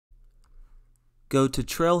Go to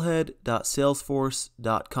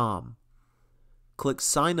trailhead.salesforce.com. Click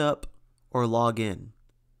Sign Up or Log In.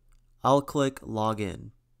 I'll click Log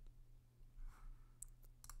In.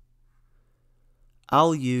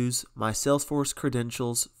 I'll use my Salesforce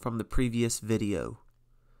credentials from the previous video.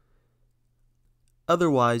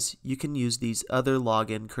 Otherwise, you can use these other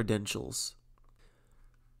login credentials.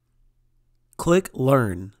 Click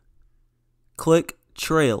Learn. Click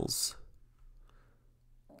Trails.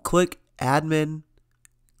 Click Admin.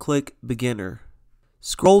 Click Beginner.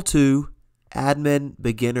 Scroll to Admin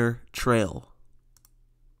Beginner Trail.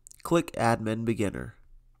 Click Admin Beginner.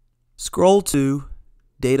 Scroll to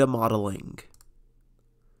Data Modeling.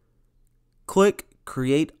 Click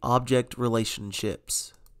Create Object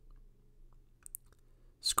Relationships.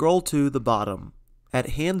 Scroll to the bottom.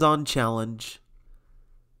 At Hands-On Challenge,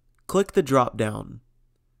 click the drop-down.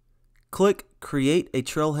 Click Create a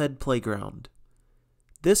Trailhead Playground.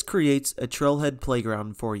 This creates a Trailhead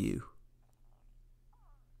Playground for you.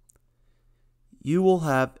 You will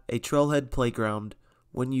have a Trailhead Playground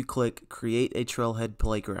when you click Create a Trailhead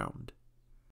Playground.